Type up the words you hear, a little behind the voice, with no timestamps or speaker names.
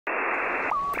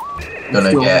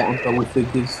gonna get. On double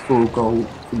figures for gold.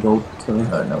 For gold. I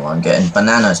don't know. I'm getting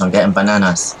bananas. I'm getting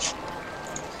bananas.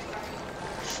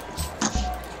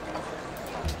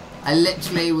 I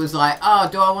literally was like, oh,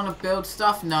 do I want to build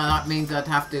stuff? No, that means I'd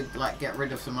have to like get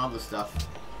rid of some other stuff.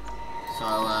 So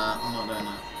I'm not doing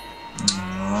that.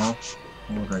 Oh,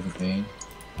 GreggyBean.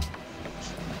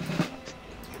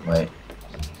 Wait.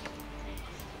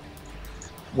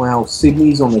 Wow,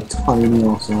 Sydney's on a tiny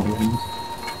ass island.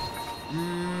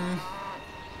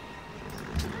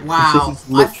 Wow,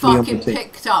 I fucking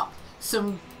picked up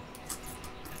some.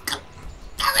 Damn it,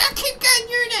 I keep getting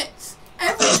units!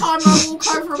 Every time I walk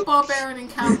over a barbarian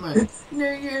encampment, new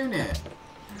unit.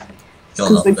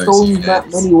 Because they've stolen that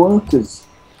many workers.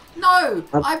 No,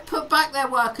 I put back their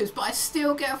workers, but I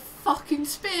still get a fucking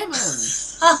spearman.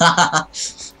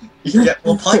 You get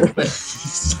more pikemen.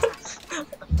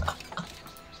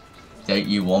 Don't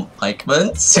you want pikemen?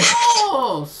 Of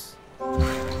course.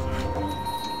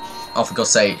 Oh, for God's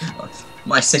sake,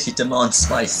 my city demands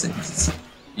spices.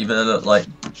 You better look like,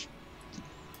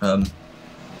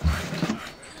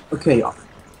 Okay,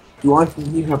 do I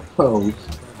think you have pearls?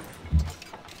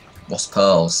 What's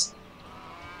pearls?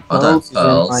 I Pearls don't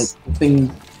pearls. like, the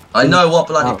thing I know what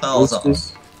bloody pearls are.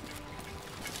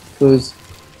 Because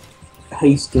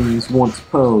Hastings wants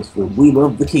pearls for We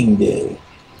Love the King Day.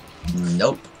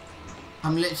 Nope.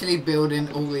 I'm literally building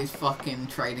all these fucking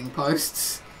trading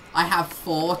posts. I have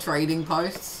 4 trading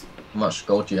posts. How much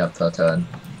gold do you have per turn?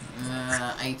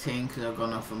 18 because I've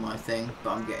gone off of my thing, but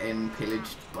I'm getting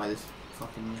pillaged by this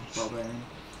fucking barbarian.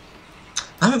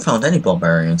 I haven't found any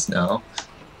barbarians now.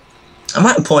 I'm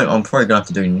at a point where I'm probably gonna have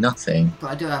to do nothing.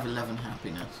 But I do have 11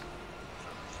 happiness.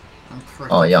 I'm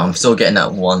pretty. Oh yeah, I'm still getting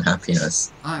that 1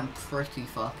 happiness. I'm pretty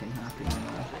fucking happy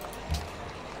now.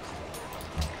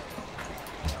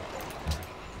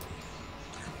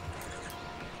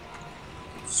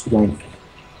 Swank.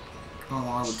 Oh,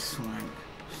 I would swank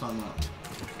so much.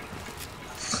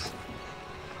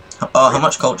 Oh, how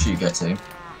much culture you get to?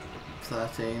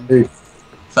 13.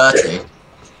 30?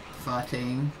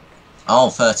 13. Oh,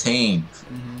 13.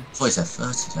 Mm-hmm. I thought you said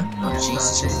 30, don't you? Oh,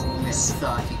 Jesus. 13. It's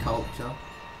 30 culture.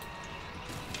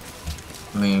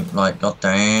 I mean, like,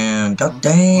 goddamn,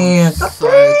 goddamn, I'm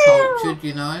so cultured,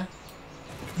 you know?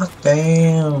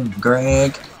 Goddamn,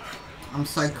 Greg. I'm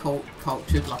so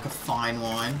cultured like a fine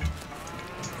wine.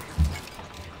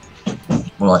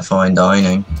 More like fine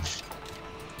dining.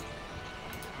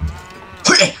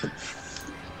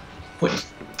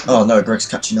 Oh no, Greg's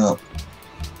catching up.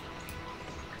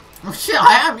 Oh shit,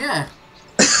 I am, yeah.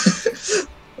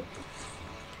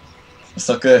 It's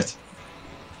not good.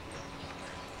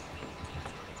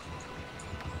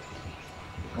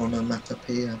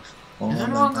 Onomatopoeia. Has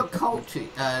anyone got currency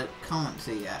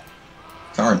yet?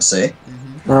 Currency?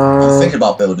 I'm thinking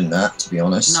about building that, to be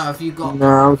honest. No, have you got...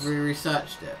 No. Have you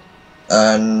researched it?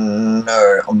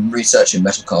 No, I'm researching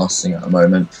metal casting at the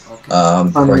moment. Okay.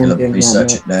 I'm probably going to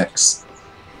research it next.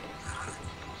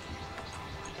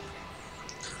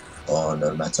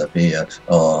 Onomatopoeia,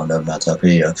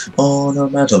 onomatopoeia,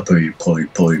 onomatopoeia.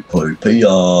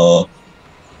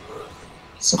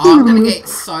 I'm gonna get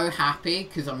so happy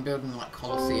because I'm building like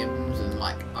Colosseums and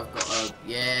like I've got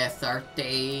a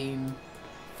 13.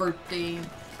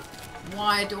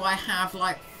 Why do I have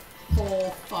like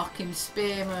 4 fucking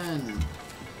spearmen?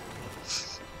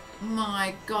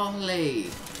 My golly.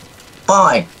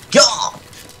 My God!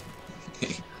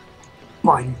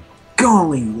 My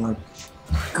golly, I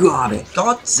got it.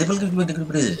 God.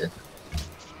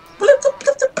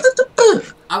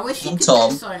 I wish you could Tom.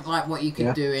 do something like what you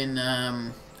could do in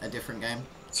a different game.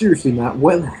 Seriously, Matt,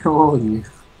 where the hell are you?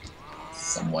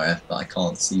 Somewhere, but I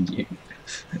can't see you.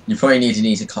 You probably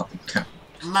need to cut the cap.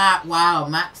 Matt, wow,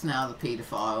 Matt's now the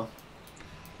paedophile.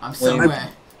 I'm somewhere.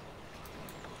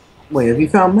 Wait, have you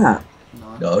found Matt?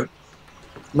 No.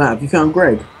 Matt, have you found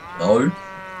Greg? No.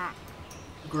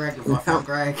 Greg, have I found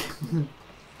Greg?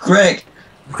 Greg!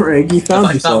 Greg, you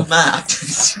found yourself. Matt.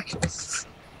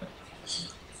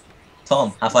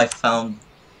 Tom, have I found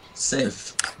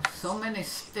Civ? So many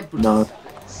stipulations. No.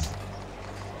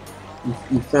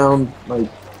 You found, like,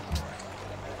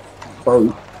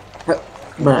 boat.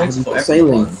 Matt, have you got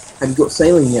sailing? Have you got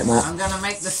sailing yet, Matt? I'm gonna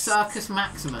make the Circus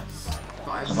Maximus.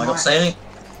 Have I got sailing?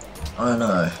 I don't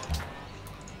know.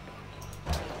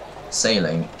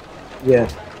 Sailing? Yeah.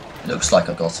 Looks like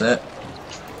I got it.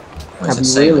 Or Have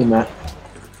is you it really, sailing? Matt?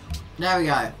 There we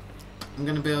go. I'm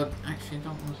gonna build. Actually, I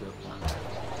don't want to build that.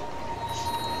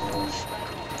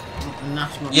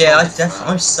 National. Yeah,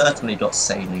 I've certainly got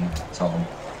sailing, Tom.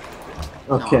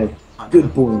 Okay. No,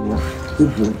 Good boy, Matt.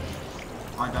 Good boy.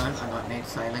 I don't need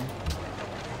sailing.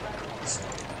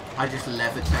 I I just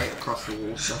levitate across the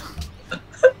water.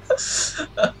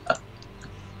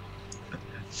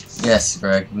 Yes,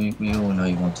 Greg, we all know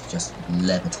you want to just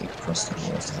levitate across the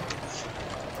water.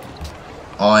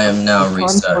 I am now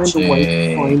researching. I'm trying to find a way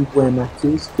to find where Matt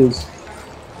is, because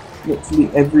literally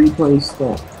every place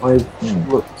that I've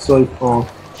looked so far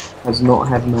has not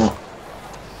had Matt.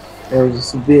 There is a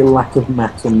severe lack of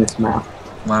Matt on this map.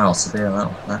 Wow, severe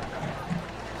lack of Matt.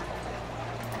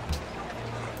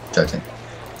 Joking.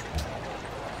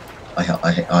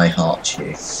 I heart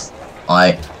you.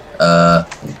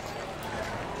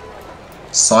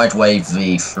 Sideway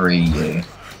V3 you.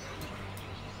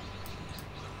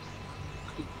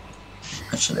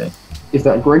 Actually. Is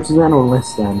that greater than or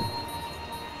less than?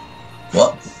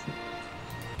 What?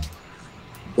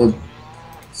 The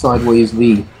sideways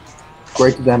V.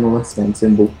 Greater than or less than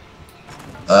symbol.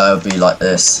 It would be like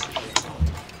this.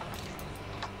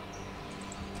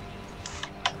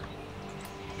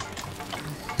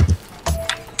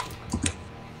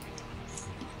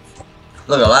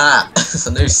 Look at that! It's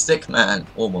a new stick man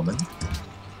or woman.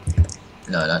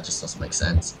 No, that just doesn't make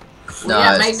sense.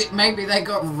 Well, No, yeah, maybe they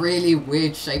got really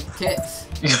weird shaped tits.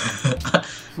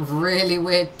 Really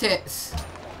weird tits.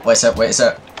 Wait a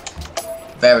sec.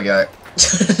 There we go.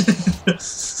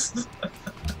 Is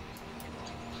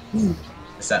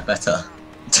that better?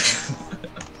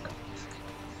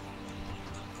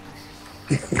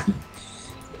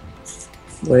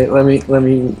 Wait, let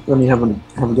me have a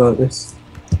go at this.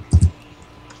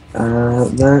 No,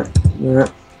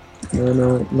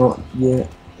 not yet.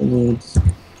 I need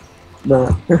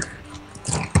that,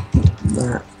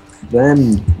 that,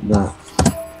 then that.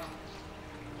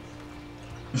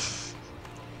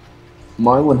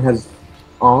 My one has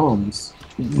arms.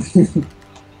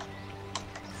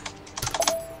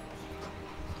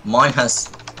 Mine has.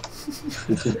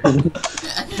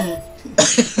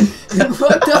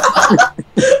 What the fuck?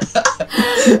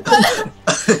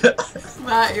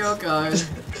 Matt, you're going.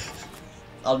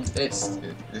 It's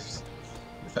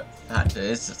the fact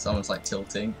is someone's like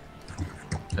tilting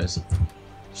because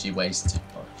she weighs too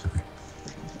much.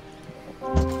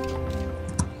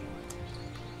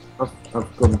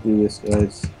 I've got to do this,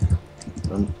 guys.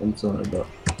 I'm sorry, but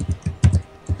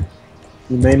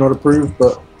you may not approve,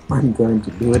 but I'm going to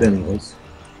do it anyways.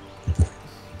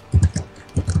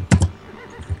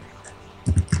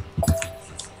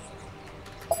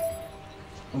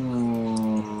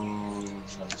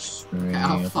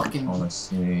 How fucking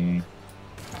policy.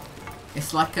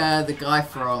 It's like the guy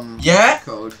from Yeah?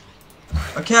 Code.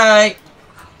 Okay.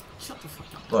 Shut the fuck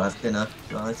up. We'll have dinner,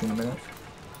 guys, in a minute.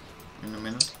 In a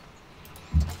minute.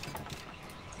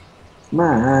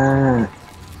 Matt,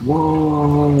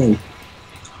 why?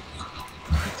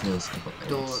 Because I've got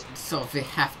those. So we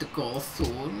have to go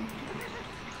soon.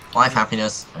 5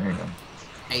 happiness. There you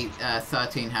go.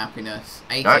 13 happiness,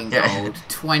 18 Okay. gold,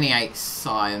 28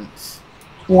 science.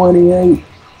 28.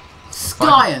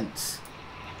 Science!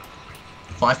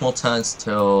 5 more turns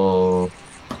till.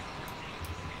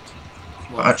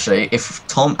 What? Actually, if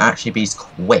Tom actually beats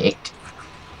quick,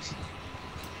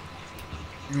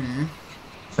 Mm.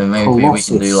 then maybe we can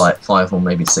Colossus. do like 5 or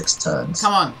maybe 6 turns.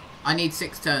 Come on, I need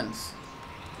 6 turns.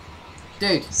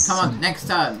 Dude, come on, next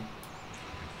turn.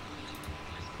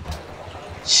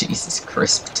 Jesus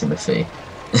Christ, Timothy.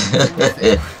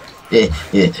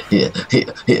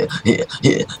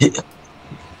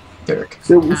 Dirk.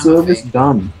 Civil service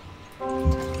done.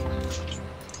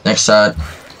 Next turn.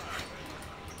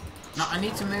 No, I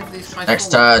need to move these guys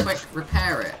Next forward. turn. Quick,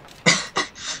 repair it.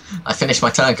 I finished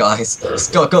my turn, guys. Let's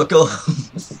go, go, go.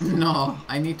 No,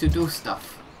 I need to do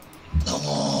stuff. No.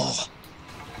 I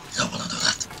don't want to do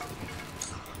that.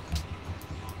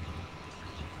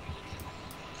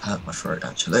 Hurt my throat,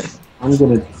 actually. I'm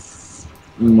gonna.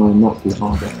 No, not too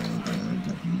hard.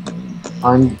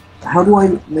 How do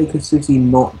I make a city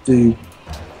not do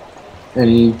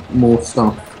any more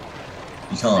stuff?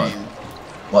 You can't.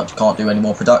 What? You can't do any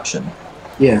more production?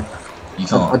 Yeah. You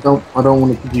can't. I don't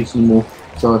want to produce any more.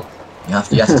 So. You have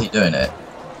to keep doing it.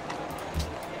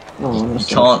 Oh, You that's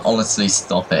can't honestly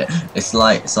stop it. It's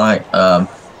like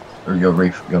your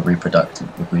reproductive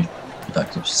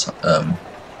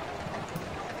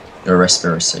your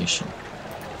respiration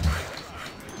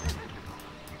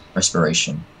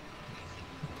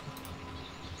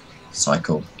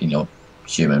cycle in your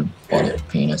human body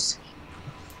penis.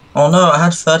 Oh no, I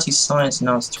had 30 science,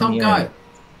 now it's Tom, 28. go.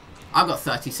 I've got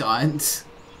 30 science.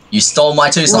 You stole my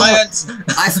 2 science!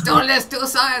 I stole this 2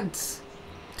 science.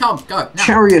 Tom, go. Now.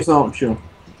 Chariot archer.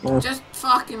 Just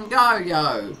fucking go,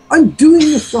 yo. I'm doing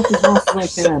this stuff as fast as I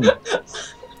can.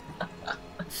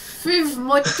 Fiv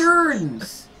my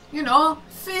turns. You know,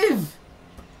 Fiv.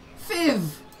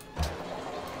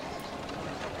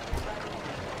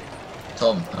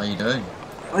 Tom, how you doing?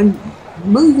 I'm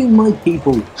moving my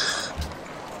people. You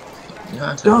don't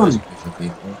have to always move for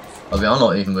people. I mean, I'm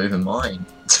not even moving mine.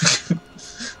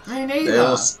 Me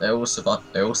neither. They all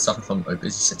suffer from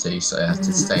obesity, so they have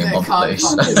to stay in one can't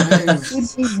place. fucking move.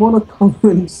 Sydney want to come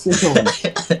and sit on.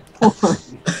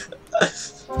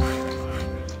 Why?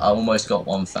 I almost got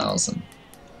 1,000.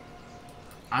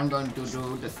 I'm going to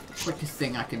do the quickest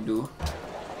thing I can do.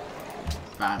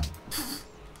 Bam.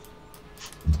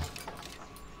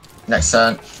 Next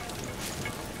turn.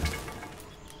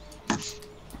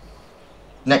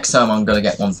 Next time I'm gonna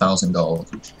get 1,000 gold.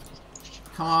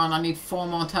 Come on, I need 4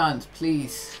 more turns,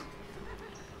 please.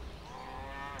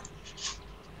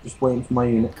 Just waiting for my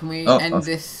unit. Can we end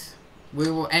this? We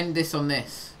will end this on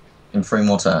this. In 3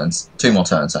 more turns. 2 more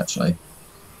turns, actually.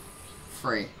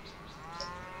 3.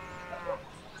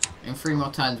 In 3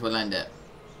 more turns, we'll end it.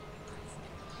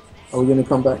 Are we going to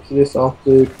come back to this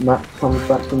after Matt comes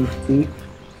back from tea?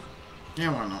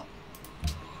 Yeah, why not?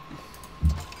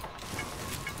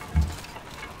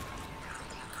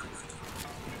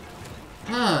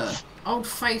 Old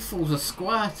Faithful's a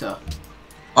squirter.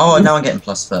 Oh, now I'm getting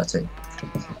plus 30.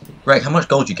 Greg, how much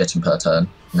gold are you getting per turn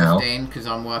now? 15, because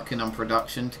I'm working on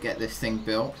production to get this thing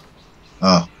built.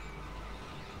 Oh.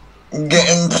 I'm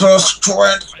getting plus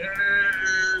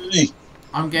 20!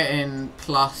 I'm getting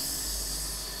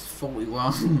plus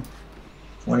 41.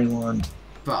 21.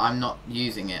 But I'm not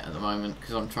using it at the moment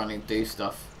because I'm trying to do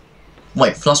stuff.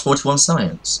 Wait, plus 41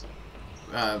 science?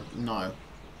 No.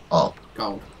 Oh.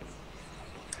 Gold.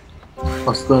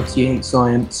 Plus 38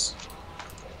 science.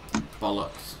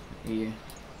 Bollocks. Are you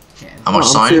getting... How much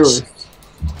I'm science? serious.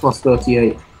 Plus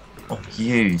 38. Oh,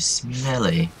 you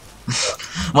smelly.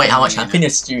 Wait, how much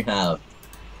happiness do you have?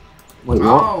 Wait,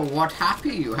 what? Oh, what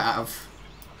happy you have.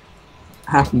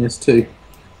 Happiness 2.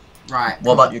 Right.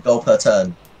 What about your gold per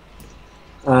turn?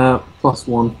 Plus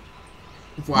 1.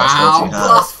 Wow,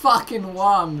 plus fucking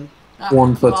 1. That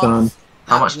 1 per turn.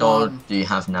 How much gold do you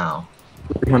have now?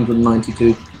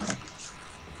 392.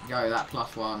 Go, that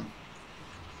plus 1.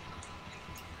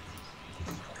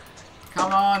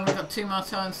 Come on, we've got 2 more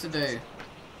turns to do.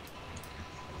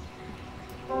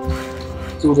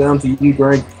 It's all down to you,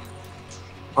 Greg.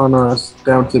 Oh no, it's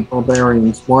down to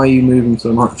barbarians. Why are you moving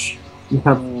so much? You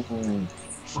have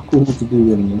fuck all to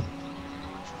do anymore.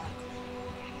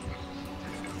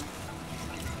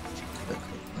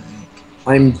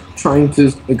 I'm trying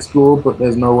to explore, but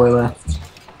there's nowhere left.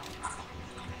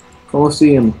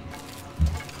 Colosseum.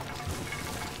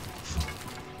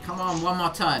 Come on, 1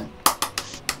 more turn.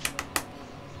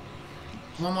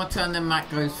 1 more turn, then Matt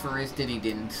goes for his dinny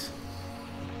dins.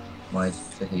 My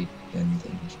fitty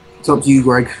ending. It's up to you,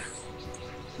 Greg.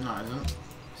 No, it isn't.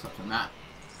 It's up to Matt.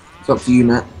 It's up to you,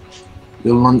 Matt.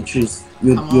 Your lunch is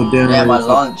your dinner. Yeah, my is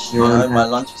lunch. your own My hat.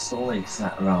 lunch is always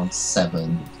at around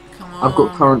 7. Come on. I've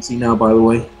got currency now, by the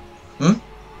way. Hmm?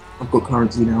 I've got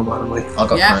currency now, by the way. I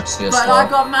got currency as but well. I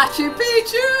got Machu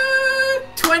Picchu!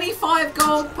 25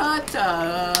 gold per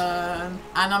turn!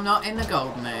 And I'm not in the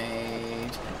golden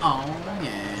age. Oh,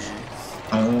 yes.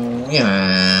 Oh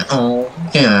yeah. Oh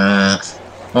yeah.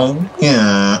 Oh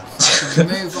yeah. So I can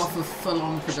move off of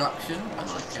full-on production, and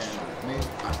I can move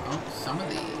back on some of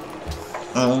these.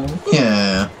 Oh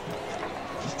yeah.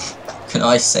 Can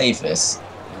I save this?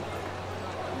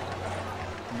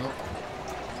 Nope.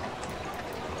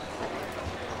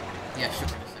 Yeah, sure.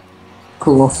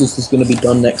 Colossus is going to be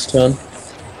done next turn.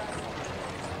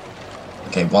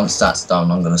 Okay, once that's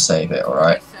done, I'm gonna save it. All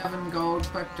right. 7 gold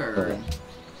per turn.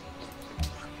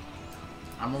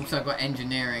 I've also got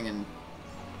engineering and...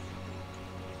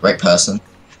 Great person.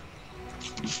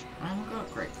 I haven't got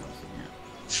a great person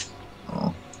yet.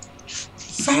 Oh.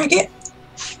 Faggot.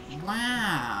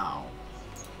 Wow.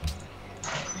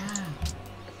 Yeah.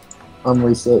 I'm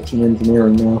researching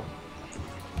engineering now.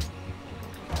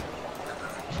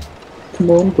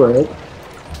 Come on, Greg.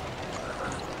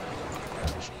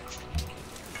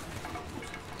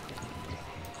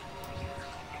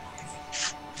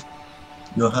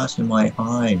 You're hurting my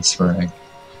eyes, Greg.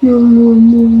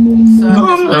 Circus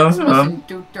Maximus in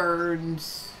 2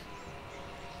 turns.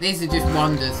 These are just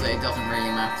wonders that it doesn't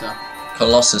really matter.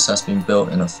 Colossus has been built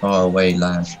in a faraway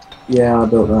land. Yeah, I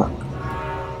built that.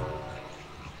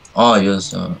 Oh, you're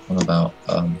on about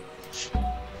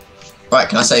Right,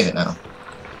 can I save it now?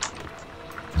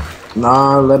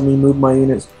 Nah, let me move my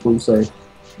units before you say.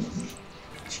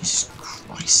 Jesus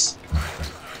Christ.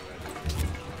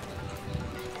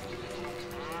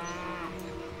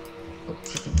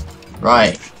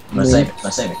 Right. Can I save it? Can I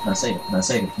save it? Can I save it? Can I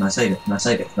save it? Can I save it?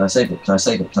 Can I save it? Can I save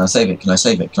it? Can I save it? Can I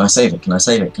save it? Can I save it? Can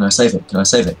I save it? Can I save it? Can I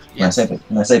save it? Can I save it?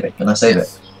 Can I save it? Can I save it? Can I save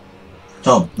it?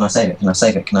 Tom, can I save it? Can I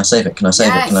save it? Can I save it? Can I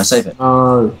save it? Can I save it?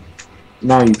 Oh,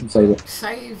 now you can save it.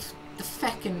 Save the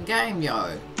feckin' game,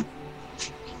 yo.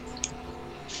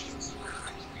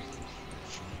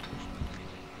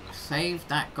 Save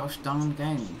that gosh darn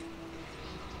game.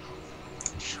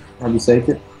 Have you saved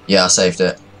it? Yeah, I saved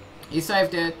it. You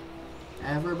saved it.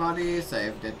 Everybody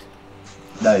saved it.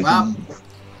 No. Well,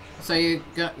 so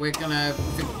we're gonna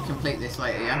complete this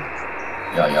later,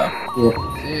 yeah? Yeah.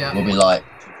 Yeah. See ya. We'll be like